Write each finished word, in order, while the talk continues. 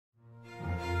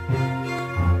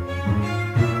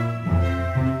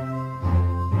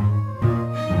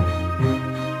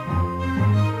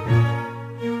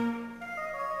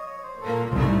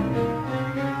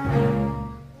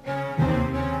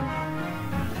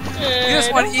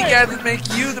just want to eke out and make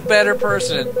you the better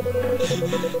person.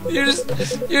 You're just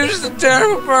a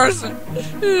terrible person.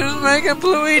 You're just making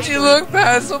Luigi look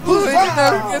bad so Luigi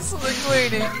never gets the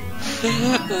linguini.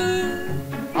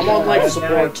 I'm on life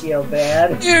support. I feel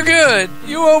bad. You're good.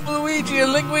 You owe Luigi a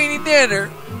linguini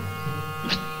dinner.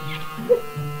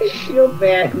 I feel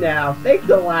bad now. Thanks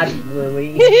a lot,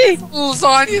 Bluey.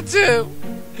 Lasagna too.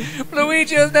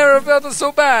 Luigi has never felt it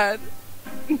so bad.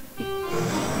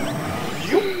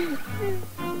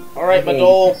 Alright,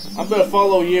 Madole, I'm gonna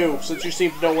follow you, since you seem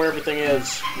to know where everything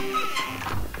is.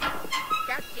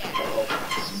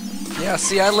 Yeah,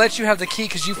 see, I let you have the key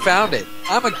because you found it.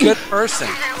 I'm a good person.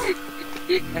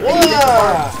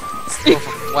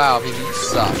 Wow, baby, you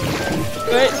suck.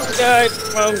 Wait, no,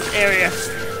 wrong area.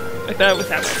 I thought it was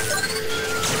that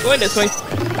way. Going this way.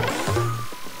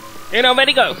 You know,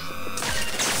 ready, go.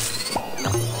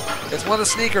 It's one of the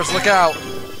sneakers, look out.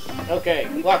 Okay,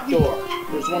 locked door.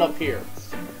 There's one up here.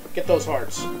 Get those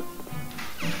hearts.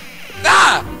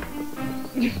 Ah!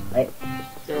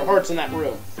 There are hearts in that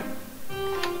room.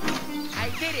 I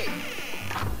did it.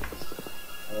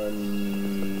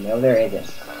 No, there isn't.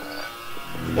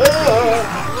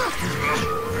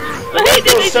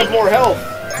 Those have more health.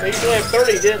 They usually have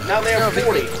 30, now they have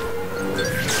 40.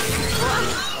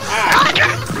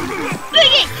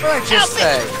 What did I just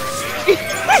say?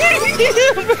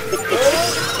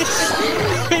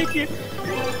 Thank you.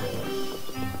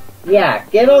 Yeah,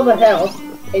 get all the health,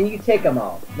 and you take them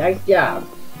all. Nice job.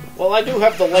 Well, I do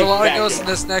have the light There's a lot of vacuum. ghosts in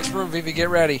this next room, Vivi, get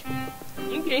ready.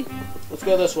 Okay. Let's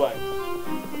go this way.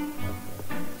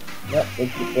 Yep,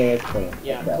 it's the stairs clean.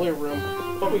 Yeah, So. clear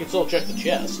room. But we can still check the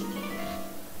chest.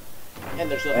 And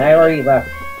there's nothing. I already left.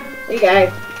 Hey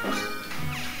guys.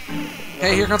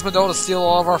 Hey, here comes Madole to steal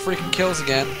all of our freaking kills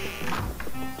again.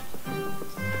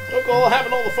 Look, all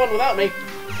having all the fun without me.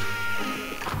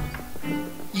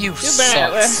 You bad.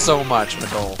 suck so much,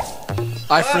 Madole.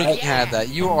 I freaking had that.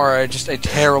 You are just a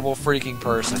terrible freaking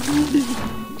person.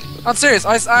 I'm serious.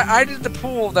 I did the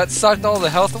pool that sucked all the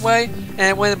health away,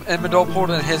 and Madole poured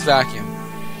it in his vacuum.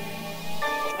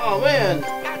 Oh man,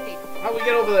 how we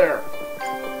get over there?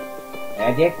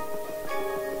 Magic.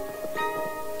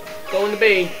 Go into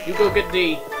B. You go get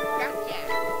D.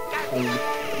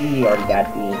 And you already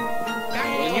got D.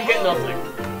 And you get nothing.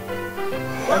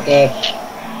 Okay.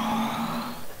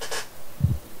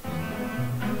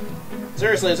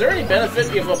 Seriously, is there any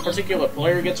benefit if a particular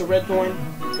player gets a red coin?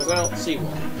 Because I don't see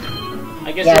one.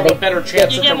 I guess Yeah, you have they- a better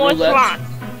chance You at get the more roulette.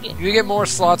 slots. You get more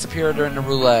slots appear during the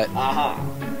roulette. Aha.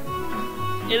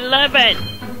 11.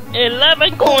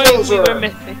 11 coins we Bulldozer. were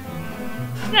missing.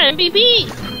 Got MVP.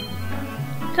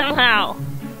 Somehow.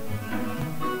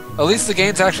 At least the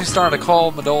game's actually starting to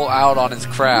call Madole out on his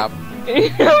crap. So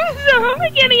how am I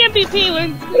getting MVP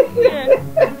when... Yeah.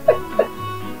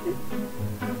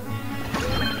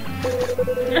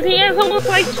 And he has almost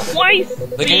like twice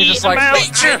The game's just like, amount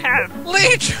Leech! I have.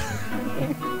 Leech!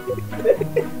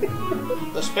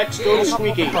 The specs go to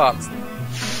squeaky. Pops.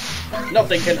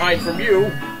 Nothing can hide from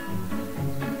you.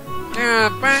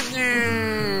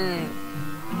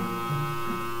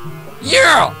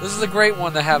 Yeah! This is a great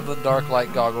one to have the dark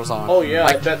light goggles on. Oh yeah,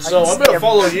 I bet so. can I'm see gonna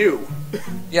follow you.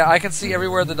 Yeah, I can see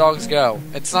everywhere the dogs go.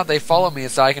 It's not they follow me,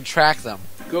 it's that I can track them.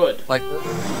 Good. Like,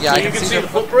 yeah, So I you can can see their the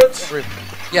footprints?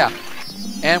 Yeah,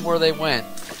 and where they went.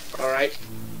 Alright.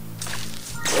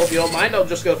 Well, if you don't mind, I'm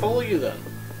just gonna follow you then.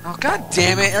 Oh, god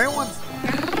damn it, everyone's...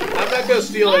 I'm not gonna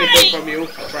steal anything from you.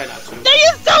 I'll try not to. No,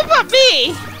 you stole from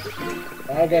me!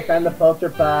 Guys, I found the filter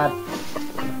pod.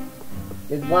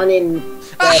 There's one in...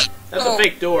 Ah! That's Oh. a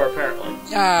fake door, apparently.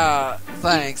 Yeah,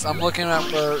 thanks. I'm looking at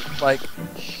where, like,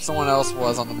 someone else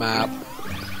was on the map.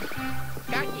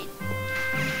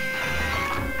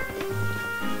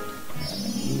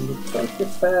 filter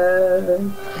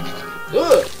pod.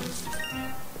 Good.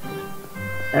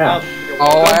 Ah,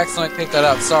 Oh, I accidentally picked that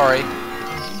up, sorry.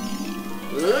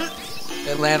 Good.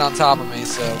 It landed on top of me,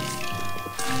 so...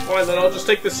 Fine, then I'll just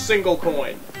take this single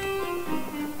coin.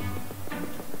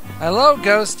 Hello,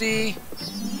 Ghosty!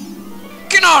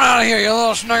 Get on out of here, you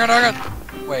little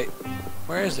snugger-nugger! Wait,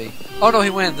 where is he? Oh no, he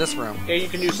went in this room. Okay, you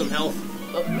can use some health.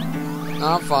 Oh, No,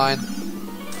 I'm fine.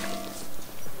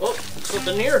 oh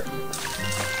something here.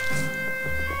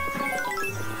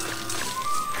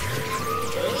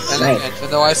 Nice.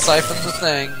 And though I siphoned the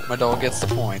thing, Madole gets the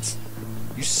points.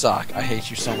 You suck. I hate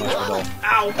you so much, Madole.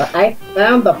 Ow! I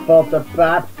found the filter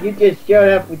pod. You just showed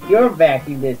up with your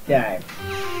vacuum this time.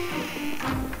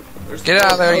 There's Get the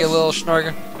out of there, you house. little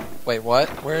snugger. Wait, what?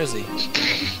 Where is he?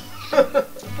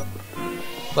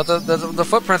 But the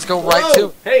footprints go right Whoa!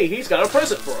 to... Hey, he's got a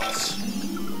present for us.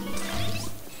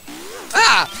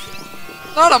 Ah!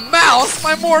 Not a mouse!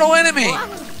 My mortal enemy!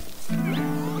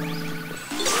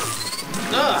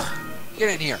 Get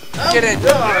in here. Get in.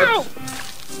 God.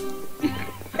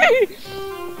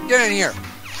 Get in here.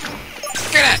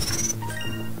 Get in!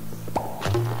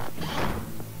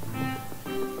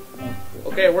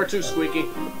 Okay, where to, Squeaky?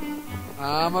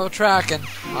 I'm a tracking.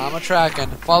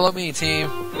 Follow me,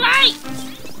 team. Light!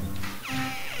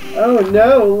 Oh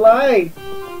no, light!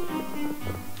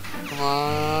 Come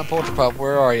on, Poultry Pup,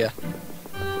 where are you?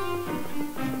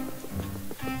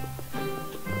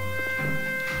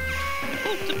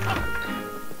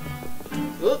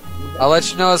 Oop. I'll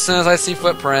let you know as soon as I see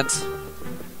footprints.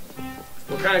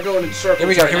 We're kind of going in circles. Here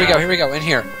we go, right now. here we go, in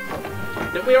here.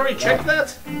 Did we already check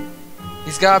that?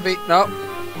 He's gotta be. Nope.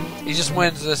 He just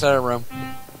went into this other room.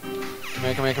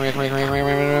 Come here.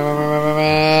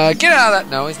 Get out of that!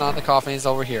 No, he's not in the coffin, he's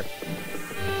over here.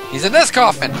 He's in this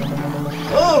coffin!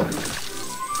 Oh!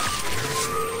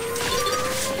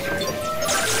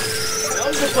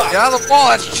 Get out of the wall,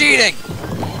 that's cheating!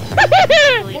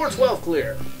 Floor 12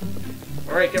 clear.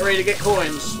 Alright, get ready to get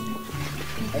coins.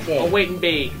 Okay. I'll wait and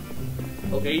B.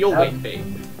 Okay, you'll wait and B.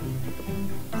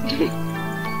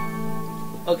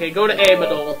 Okay, go to A,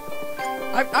 Madole.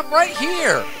 I'm right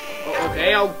here! Oh,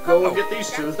 okay, I'll go and get these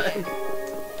two then.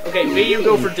 Okay, B, you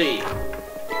go for D.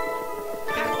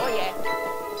 Oh yeah.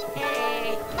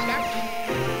 Hey.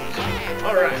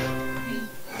 Alright.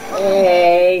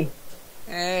 Hey!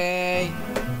 Hey.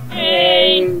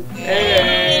 Hey!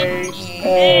 Hey!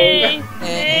 Hey!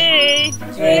 Hey!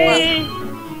 Hey!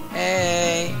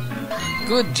 Hey.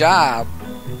 Good job.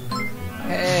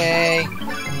 Hey.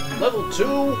 Level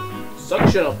 2,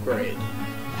 suction upgrade.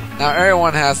 Now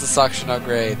everyone has the suction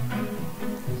upgrade.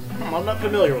 I'm not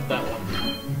familiar with that one.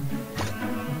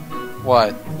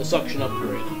 What? The suction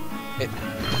upgrade. It's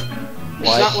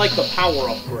What? not like the power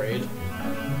upgrade.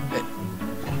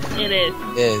 It is.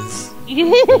 Is.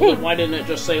 Then why didn't it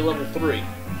just say level 3?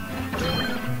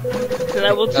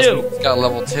 Level That's 2. It's got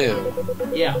level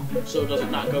 2. Yeah, so does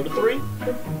it not go to 3?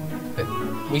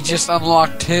 We just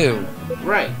unlocked 2.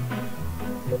 Right.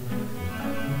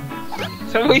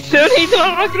 So we still need to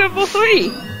unlock level 3.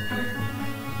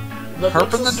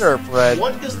 Herp and the derp, Red.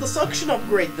 What is the suction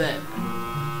upgrade then?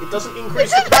 It doesn't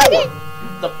increase the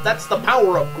power. That's the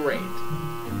power upgrade.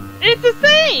 It's the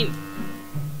same.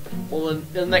 Well,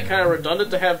 isn't that kind of redundant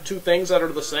to have two things that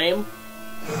are the same?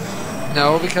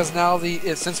 No, because now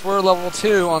since we're level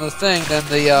 2 on the thing, then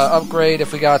the upgrade,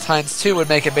 if we got a ×2, would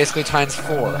make it basically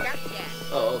 ×4.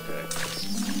 Oh,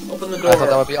 okay. Open the I thought that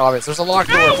door. would be obvious. There's a locked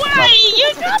door. No at the top. way!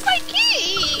 You dropped my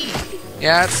key!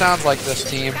 Yeah, it sounds like this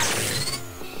team.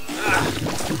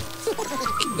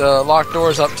 The locked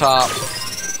door's up top.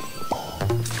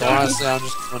 So honestly, I'm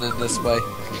just going in this way.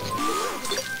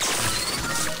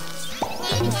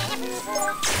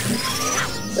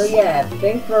 So yeah,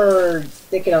 thanks for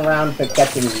sticking around for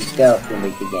catching these ghosts in the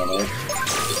beginning.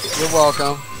 You're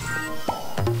welcome.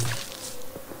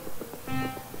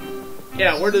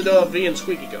 Yeah, where did V and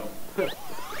Squeaky go?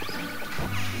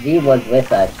 V was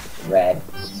with us, Red.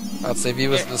 I'd say V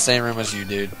was in the same room as you,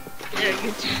 dude. Yeah,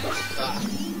 good job.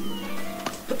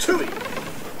 Patooey!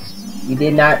 You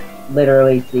did not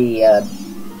literally see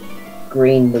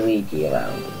green Luigi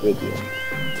around, did you?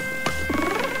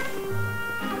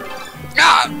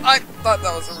 Ah! I thought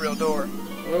that was a real door.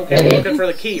 Okay, we're looking for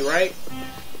the key, right?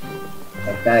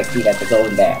 That's not a key, that's a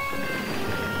golden dash.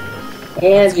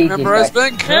 And V Remember, has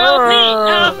been Help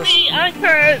cursed. me, I'm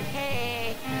cursed.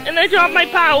 And I dropped my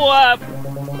power up.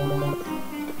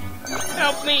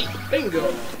 Help me.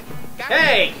 Bingo!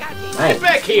 Hey! Nice. Get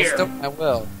back here! I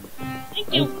will.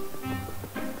 Thank you.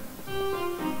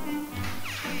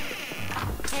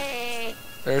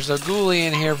 There's a ghoulie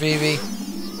in here, Vivi.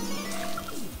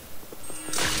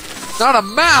 Not a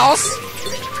mouse!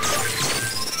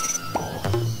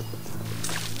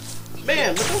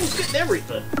 Man, the was getting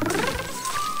everything.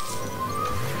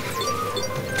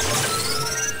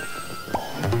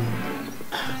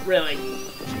 Really?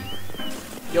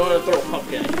 You want to throw a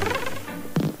pumpkin?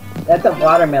 That's a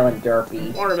watermelon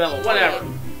derpy. Watermelon, whatever.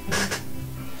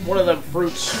 One of them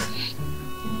fruits.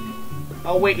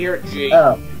 I'll wait here at G.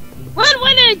 Oh, What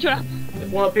did I drop?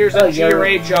 If one appears at G or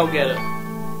H, I'll get it.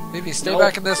 Vivi, stay Nope.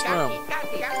 back in this room.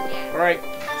 Alright,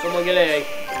 someone get A.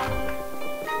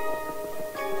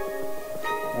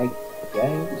 nice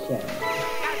giant shine.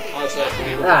 Honestly, I should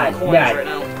be looking Ah, for coins nice. right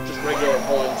now. Just regular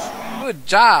coins. Good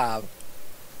job.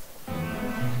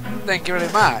 Thank you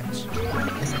very much.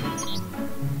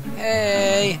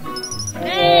 Hey.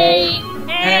 Hey!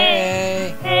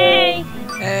 Hey. Hey!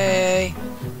 Hey.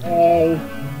 Hey,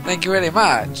 Thank you very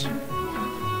much.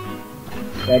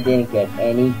 I didn't get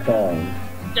any coins.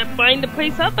 Just find the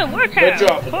place up and work Good out.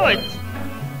 job, Hoards.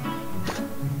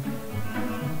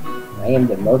 I am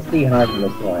the mostly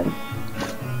harmless one.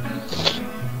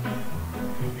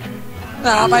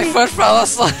 Nah, my foot fell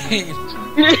asleep.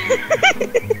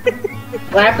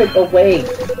 Slap it away.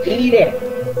 Eat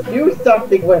it. Do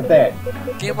something with it.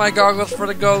 Get my goggles for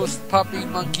the ghost puppy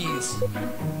monkeys.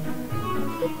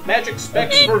 Magic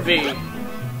specs for V.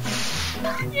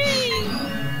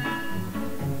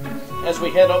 As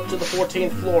we head up to the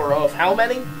 14th floor of how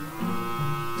many?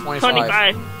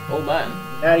 25. Oh man.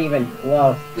 Not even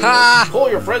close. Ha! Pull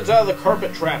your friends out of the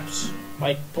carpet traps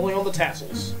by pulling on the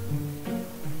tassels.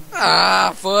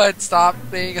 Ah, foot, stop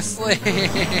being asleep.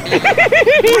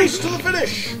 Race to the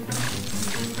finish!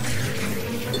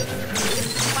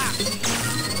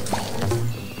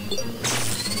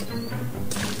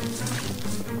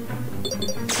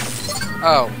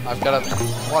 Oh, I've got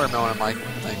a watermelon in my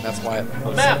thing. That's why it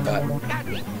said map. that.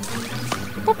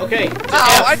 Okay, to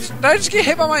Ow! F. Did I just get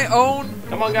hit by my own?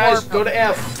 Come on guys, go to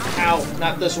F. Ow,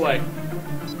 not this way.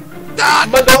 Ah!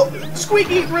 Madole,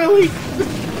 squeaky, really?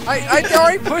 I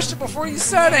already pushed it before you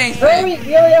said anything. Hurry,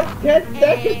 you only have 10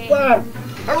 seconds left.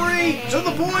 Hurry, to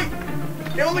the point!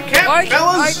 Get on the cap, Mike,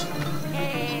 fellas!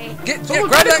 Get Someone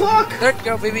grab set that a clock. There you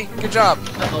go, baby. Good job.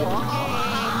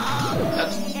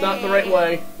 That's not the right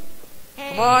way.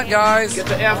 Come on, guys. Get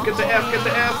to F, get to F, get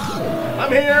to F!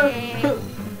 I'm here!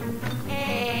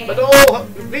 Madole,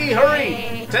 V,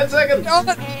 hurry! 10 seconds! Get on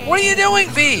the, what are you doing,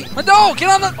 V? Madole, get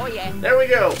on the... Oh yeah. There we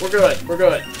go, we're good, we're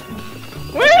good.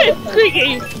 Where is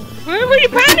Squeaky? Why were you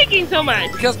panicking so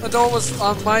much? Because Madole was,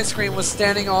 on my screen, was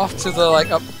standing off to the,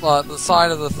 like, up the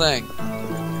side of the thing.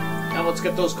 Now let's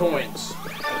get those coins.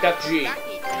 I've got G.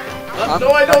 I'm- No,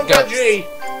 I don't I've got got- G!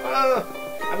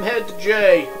 I'm headed to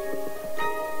J.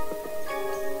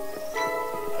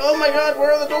 Oh my god,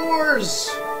 where are the doors?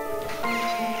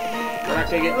 We're not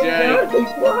gonna get Oh J. God, they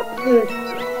blocked it.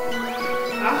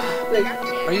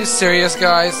 Are you serious,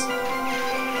 guys?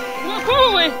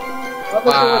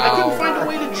 I couldn't find a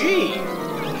way to G.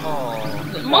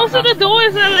 Most of the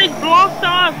doors are like blocked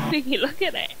off. Squeaky, look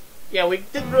at it. Yeah, we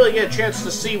didn't really get a chance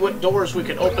to see what doors we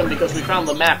could open because we found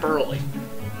the map early.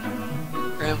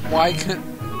 And why couldn't...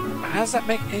 How does that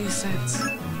make any sense?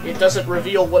 It doesn't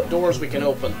reveal what doors we can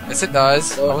open. Yes, it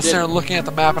does. Oh, I was it there didn't. looking at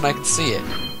the map and I could see it.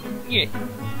 Yeah.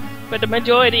 But the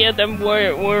majority of them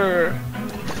were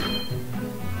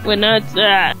not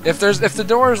that. If the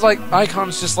door's like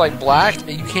icon's just like black,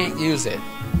 you can't use it.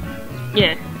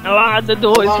 Yeah. A lot of the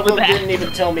doors A lot of were them that. didn't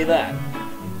even tell me that.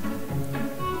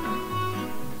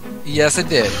 Yes, it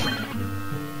did.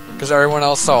 Because everyone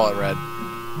else saw it red.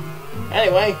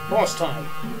 Anyway, boss time.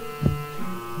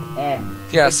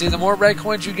 Yeah, see, the more red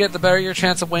coins you get, the better your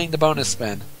chance of winning the bonus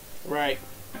spin. Right.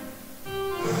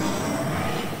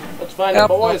 Let's find Yep.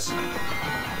 the boys.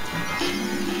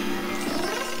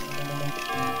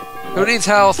 Who needs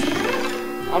health?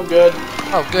 I'm good.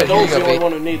 Oh, good. Here you Madole's the go, only B.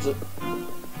 one who needs it.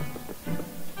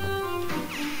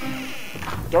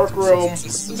 Dark room. This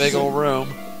is a big old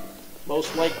room.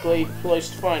 Most likely place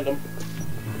to find them.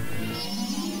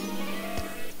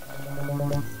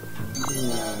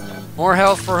 More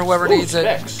health for whoever Ooh, needs it.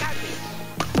 specs.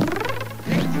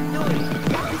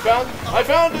 You found? I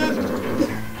found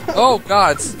it! Oh,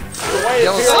 gods. The way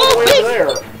Yellow- it's here, all the way over there.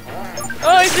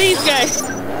 Oh, it's these guys.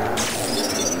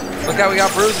 Look out, we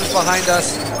got bruises behind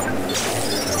us.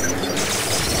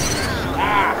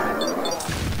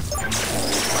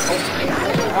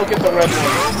 I'll get the red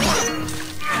one.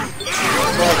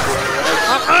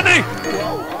 I'm running!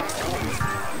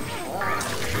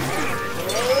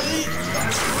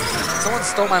 Someone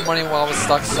stole my money while I was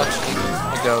stuck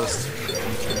suctioning a ghost.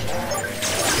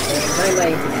 My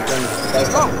life is going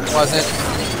Oh, wasn't.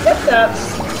 What's up?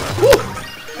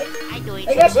 I do it.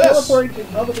 I got What's this?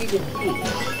 teleported all the way to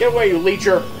C. Get away, you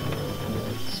leecher.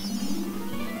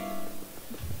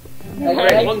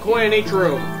 Alright, Okay? one coin in each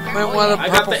room. I'm in one of the I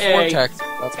got purple the A. vortex.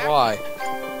 That's why.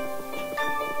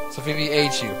 So Phoebe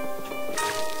ate you.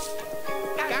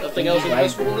 Nothing else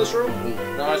invisible in this room?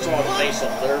 No, I saw a face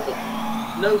up there,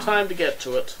 but no time to get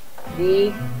to it.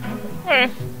 C, Eh.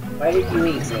 why did you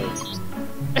eat me?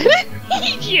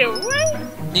 You what?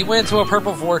 He went to a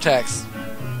purple vortex.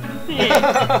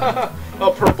 Yeah.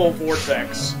 A purple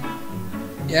vortex.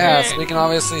 Yeah, so we can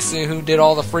obviously see who did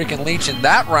all the freaking leeching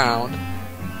that round.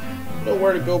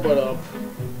 Nowhere to go but up.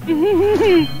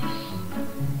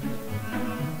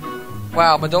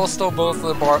 Wow, Madole stole both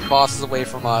of the bosses away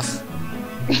from us.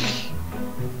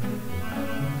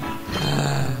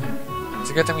 It's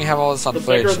a good thing we have all this on The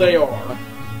footage. bigger they are.